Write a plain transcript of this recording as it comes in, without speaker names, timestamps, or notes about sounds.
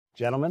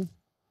Gentlemen,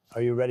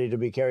 are you ready to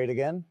be carried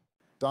again?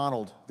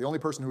 Donald, the only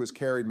person who has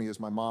carried me is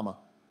my mama.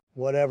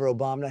 Whatever,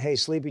 Obama. Hey,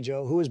 Sleepy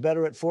Joe, who is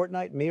better at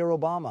Fortnite, me or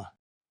Obama?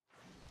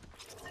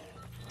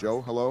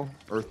 Joe, hello?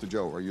 Earth to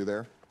Joe, are you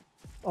there?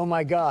 Oh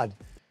my God,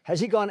 has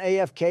he gone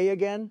AFK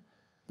again?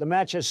 The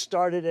match has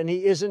started and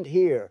he isn't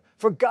here.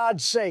 For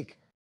God's sake.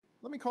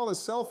 Let me call his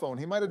cell phone.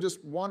 He might have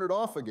just wandered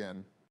off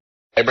again.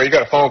 Hey, bro, you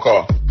got a phone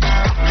call.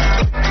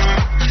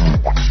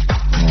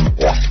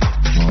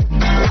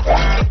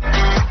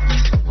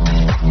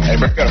 Hey,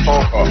 bro, you got a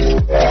phone call. Hey,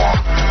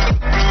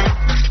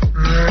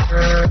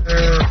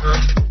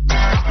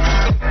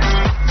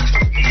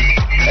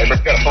 bro,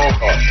 you got a phone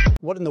call.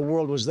 What in the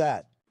world was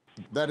that?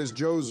 That is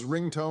Joe's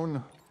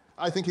ringtone.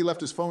 I think he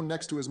left his phone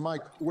next to his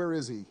mic. Where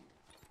is he?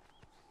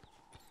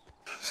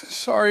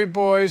 Sorry,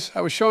 boys.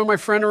 I was showing my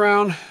friend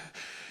around.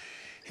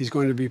 He's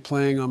going to be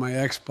playing on my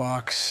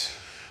Xbox.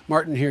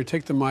 Martin, here,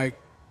 take the mic.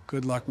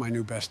 Good luck, my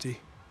new bestie.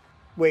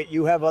 Wait,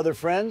 you have other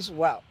friends?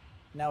 Wow,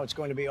 now it's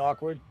going to be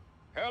awkward.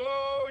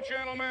 Hello,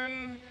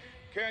 gentlemen.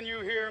 Can you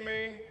hear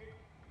me?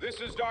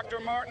 This is Dr.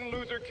 Martin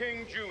Luther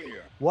King,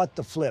 Jr. What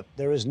the flip?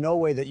 There is no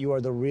way that you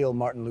are the real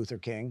Martin Luther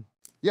King.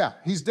 Yeah,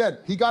 he's dead.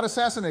 He got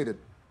assassinated.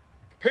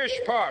 Pish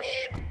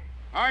posh.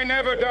 I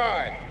never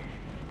died.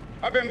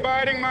 I've been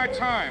biding my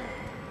time,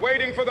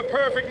 waiting for the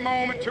perfect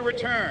moment to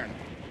return.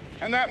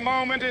 And that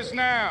moment is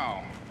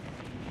now.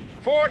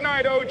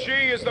 Fortnite OG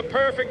is the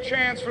perfect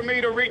chance for me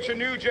to reach a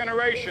new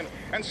generation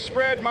and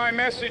spread my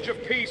message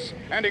of peace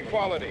and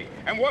equality.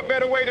 And what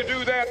better way to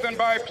do that than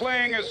by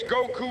playing as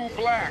Goku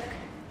Black,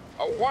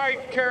 a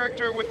white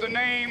character with the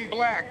name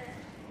Black.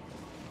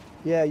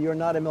 Yeah, you're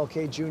not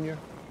MLK Jr.?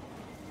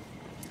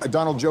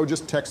 Donald, Joe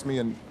just texted me,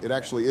 and it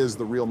actually is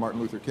the real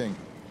Martin Luther King.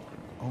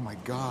 Oh my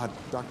God,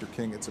 Dr.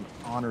 King, it's an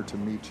honor to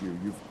meet you.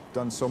 You've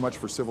done so much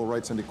for civil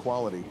rights and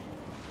equality.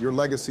 Your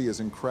legacy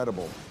is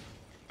incredible.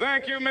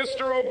 Thank you,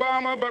 Mr.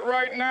 Obama, but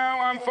right now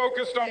I'm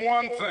focused on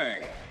one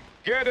thing.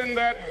 Getting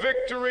that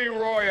victory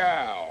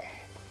royale.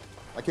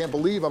 I can't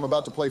believe I'm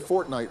about to play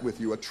Fortnite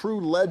with you, a true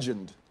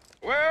legend.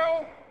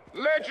 Well,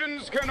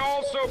 legends can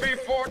also be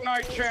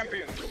Fortnite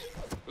champions.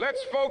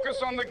 Let's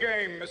focus on the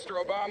game,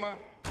 Mr. Obama.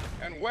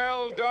 And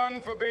well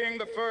done for being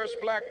the first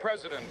black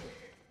president.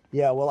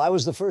 Yeah, well, I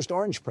was the first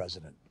orange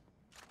president.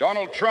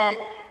 Donald Trump,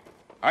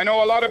 I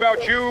know a lot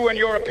about you and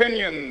your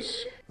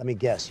opinions. Let me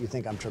guess, you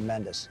think I'm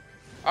tremendous.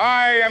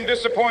 I am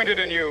disappointed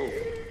in you.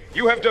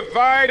 You have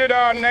divided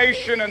our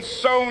nation and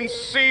sown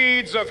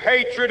seeds of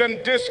hatred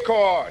and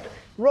discord.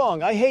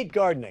 Wrong, I hate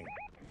gardening.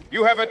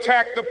 You have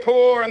attacked the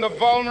poor and the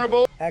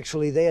vulnerable.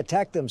 Actually, they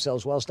attack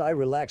themselves whilst I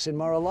relax in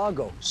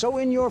Mar-a-Lago. So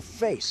in your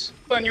face.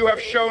 And you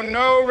have shown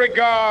no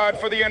regard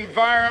for the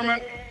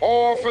environment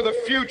or for the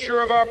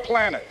future of our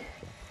planet.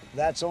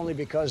 That's only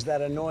because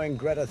that annoying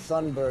Greta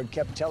Thunberg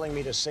kept telling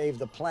me to save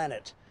the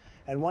planet.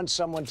 And once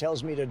someone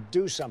tells me to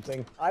do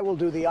something, I will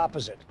do the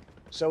opposite.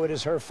 So it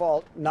is her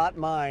fault, not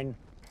mine.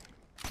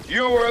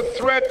 You are a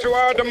threat to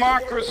our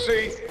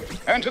democracy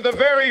and to the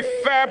very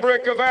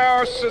fabric of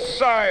our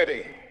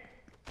society.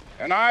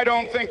 And I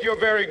don't think you're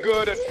very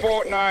good at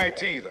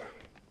Fortnite either.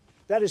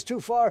 That is too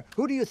far.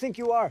 Who do you think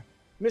you are?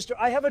 Mister,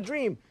 I have a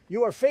dream.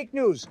 You are fake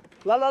news.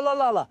 La la la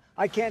la la.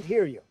 I can't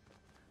hear you.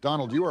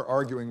 Donald, you are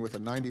arguing with a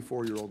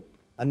 94-year-old...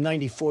 A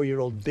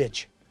 94-year-old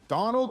bitch.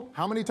 Donald,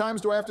 how many times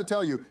do I have to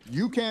tell you,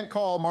 you can't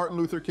call Martin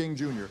Luther King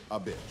Jr. a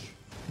bitch?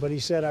 But he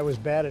said I was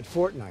bad at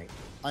Fortnite.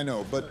 I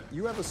know, but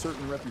you have a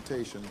certain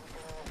reputation.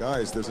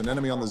 Guys, there's an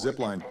enemy on the zip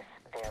line.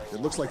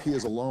 It looks like he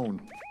is alone.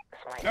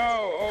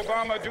 No,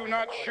 Obama, do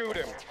not shoot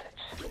him.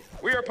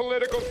 We are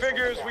political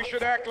figures. We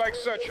should act like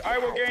such. I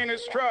will gain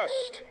his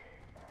trust.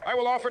 I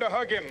will offer to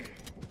hug him.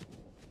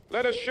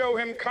 Let us show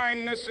him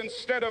kindness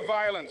instead of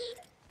violence.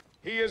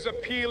 He is a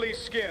peely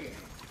skin,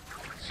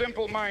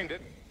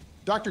 simple-minded.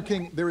 Dr.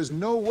 King, there is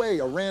no way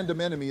a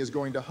random enemy is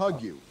going to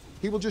hug you.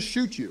 He will just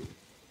shoot you.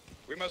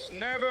 We must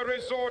never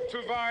resort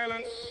to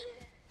violence,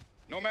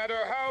 no matter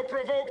how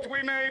provoked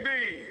we may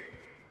be.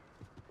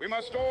 We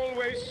must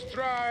always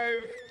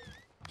strive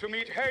to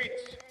meet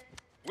hate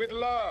with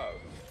love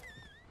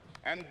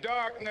and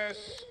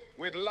darkness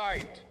with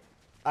light.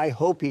 I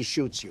hope he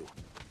shoots you.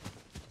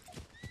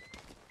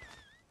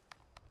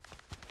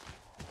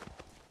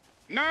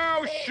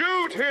 Now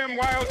shoot him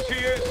whilst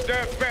he is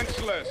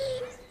defenseless.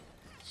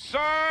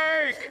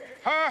 Psych!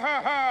 Ha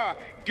ha ha!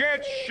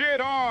 Get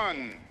shit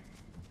on!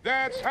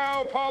 That's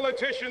how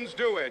politicians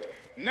do it.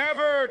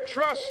 Never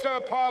trust a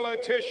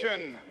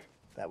politician.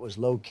 That was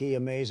low-key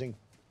amazing.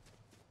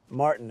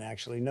 Martin,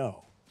 actually,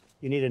 no.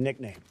 You need a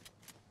nickname.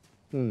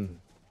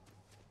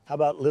 How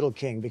about Little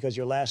King, because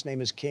your last name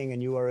is King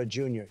and you are a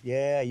junior.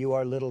 Yeah, you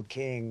are Little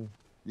King.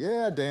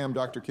 Yeah, damn,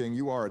 Dr. King,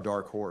 you are a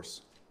dark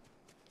horse.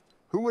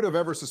 Who would have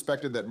ever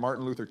suspected that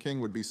Martin Luther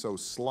King would be so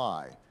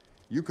sly?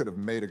 You could have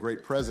made a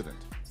great president.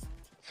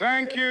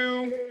 Thank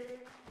you,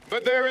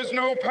 but there is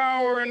no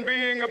power in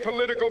being a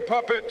political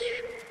puppet.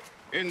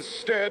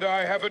 Instead,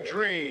 I have a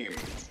dream.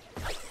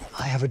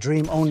 I have a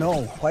dream? Oh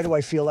no, why do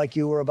I feel like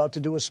you were about to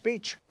do a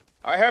speech?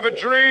 I have a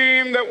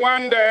dream that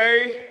one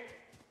day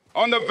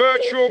On the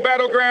virtual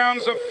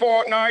battlegrounds of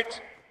Fortnite,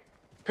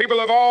 people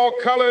of all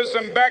colors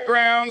and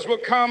backgrounds will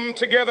come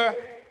together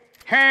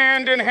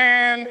hand in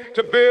hand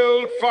to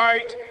build,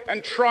 fight,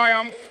 and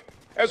triumph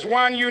as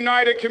one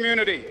united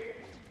community.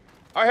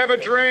 I have a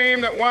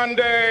dream that one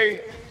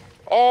day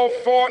all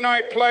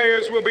Fortnite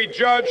players will be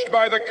judged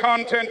by the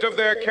content of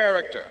their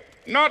character,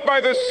 not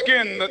by the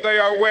skin that they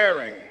are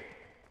wearing.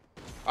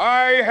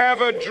 I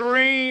have a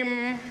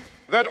dream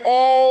that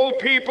all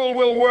people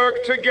will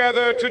work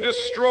together to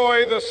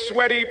destroy the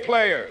sweaty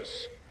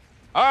players.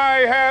 I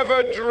have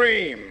a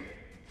dream.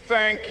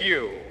 Thank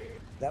you.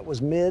 That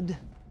was mid.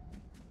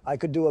 I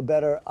could do a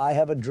better I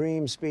have a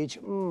dream speech.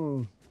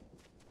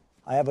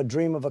 I have a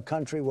dream of a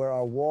country where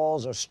our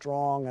walls are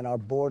strong and our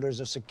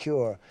borders are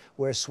secure,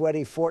 where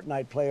sweaty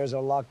Fortnite players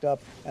are locked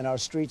up and our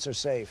streets are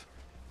safe,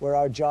 where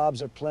our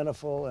jobs are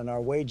plentiful and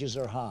our wages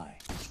are high.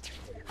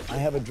 I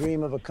have a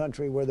dream of a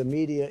country where the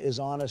media is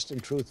honest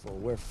and truthful,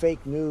 where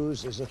fake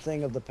news is a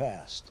thing of the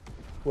past,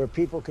 where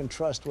people can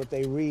trust what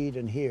they read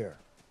and hear.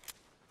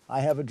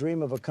 I have a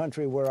dream of a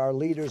country where our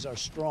leaders are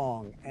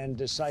strong and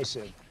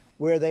decisive,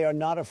 where they are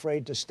not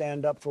afraid to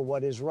stand up for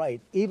what is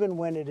right, even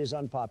when it is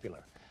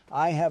unpopular.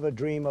 I have a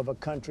dream of a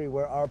country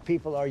where our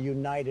people are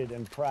united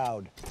and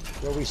proud,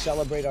 where we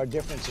celebrate our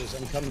differences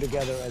and come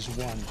together as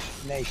one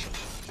nation.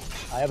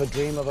 I have a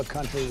dream of a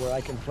country where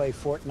I can play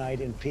Fortnite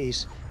in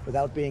peace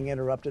without being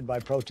interrupted by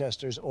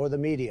protesters or the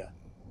media.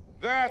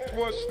 That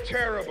was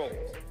terrible.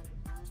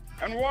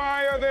 And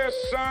why are there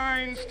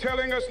signs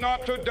telling us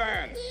not to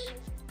dance?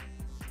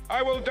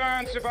 I will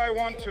dance if I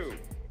want to,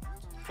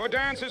 for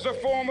dance is a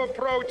form of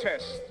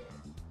protest.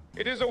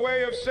 It is a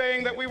way of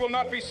saying that we will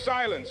not be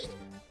silenced.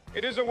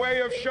 It is a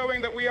way of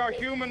showing that we are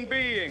human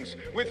beings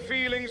with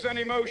feelings and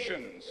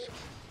emotions.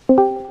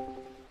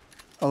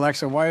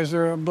 Alexa, why is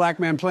there a black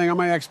man playing on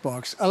my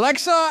Xbox?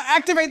 Alexa,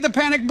 activate the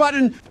panic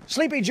button.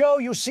 Sleepy Joe,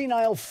 you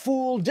senile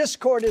fool,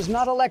 Discord is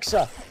not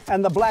Alexa,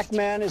 and the black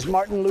man is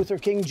Martin Luther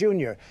King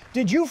Jr.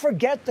 Did you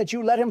forget that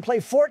you let him play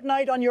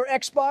Fortnite on your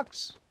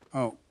Xbox?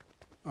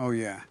 Oh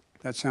yeah,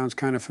 that sounds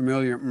kind of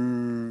familiar.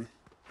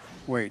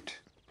 Wait,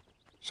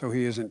 so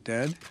he isn't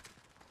dead?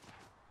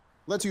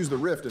 Let's use the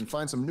rift and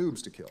find some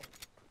noobs to kill.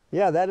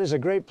 Yeah, that is a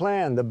great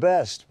plan, the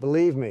best,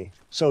 believe me.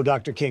 So,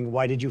 Dr. King,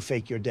 why did you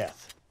fake your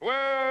death?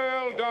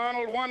 Well,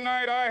 Donald, one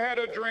night I had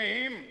a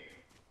dream.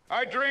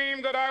 I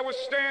dreamed that I was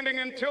standing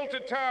in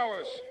Tilted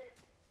Towers,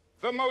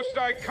 the most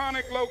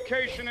iconic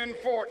location in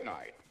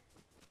Fortnite.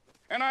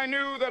 And I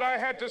knew that I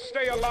had to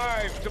stay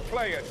alive to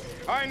play it.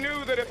 I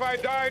knew that if I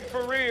died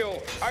for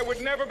real, I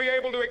would never be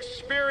able to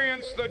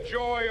experience the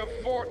joy of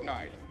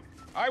Fortnite.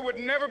 I would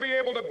never be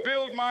able to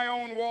build my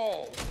own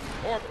walls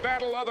or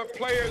battle other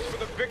players for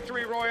the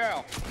victory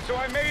royale. So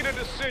I made a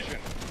decision.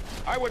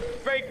 I would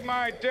fake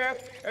my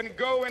death and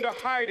go into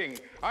hiding.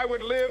 I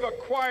would live a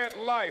quiet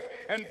life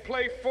and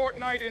play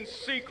Fortnite in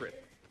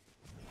secret.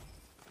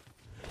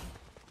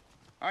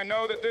 I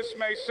know that this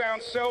may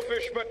sound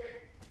selfish, but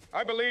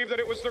I believe that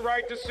it was the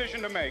right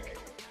decision to make.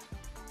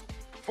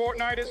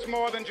 Fortnite is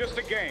more than just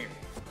a game.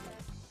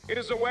 It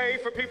is a way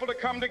for people to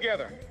come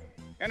together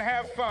and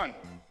have fun.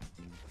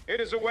 It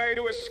is a way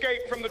to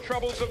escape from the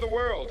troubles of the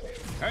world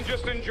and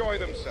just enjoy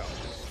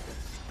themselves.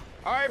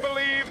 I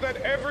believe that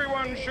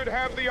everyone should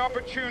have the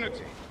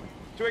opportunity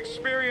to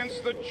experience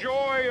the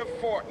joy of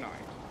Fortnite.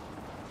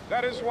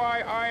 That is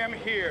why I am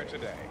here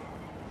today,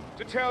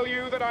 to tell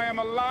you that I am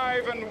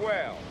alive and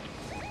well.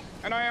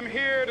 And I am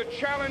here to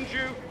challenge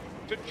you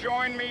to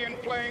join me in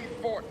playing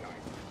Fortnite.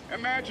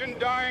 Imagine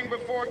dying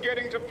before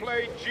getting to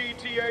play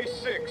GTA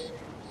 6.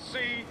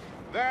 See,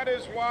 that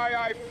is why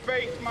I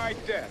faked my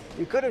death.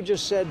 You could have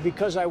just said,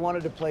 because I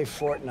wanted to play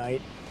Fortnite.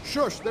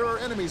 Shush, there are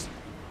enemies.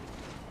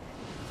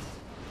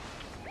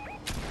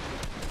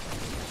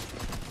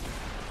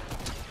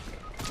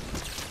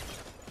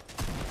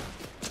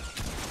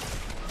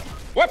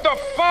 What the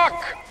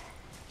fuck?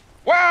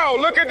 Wow,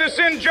 look at this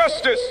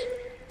injustice.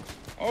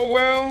 Oh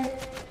well,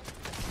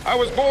 I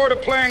was bored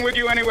of playing with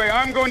you anyway.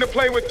 I'm going to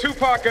play with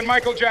Tupac and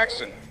Michael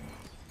Jackson.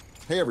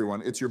 Hey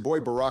everyone, it's your boy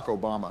Barack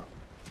Obama.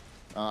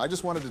 I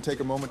just wanted to take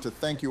a moment to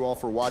thank you all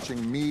for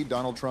watching me,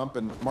 Donald Trump,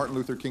 and Martin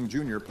Luther King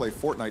Jr. play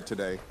Fortnite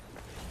today.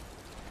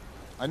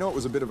 I know it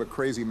was a bit of a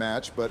crazy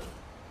match, but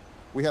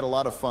we had a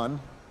lot of fun,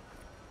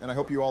 and I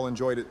hope you all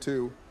enjoyed it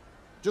too.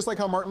 Just like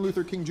how Martin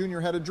Luther King Jr.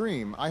 had a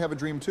dream, I have a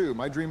dream too.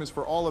 My dream is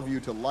for all of you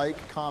to like,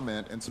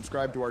 comment, and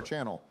subscribe to our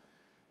channel.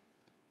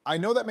 I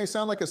know that may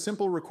sound like a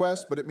simple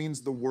request, but it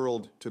means the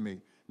world to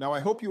me. Now, I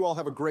hope you all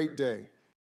have a great day.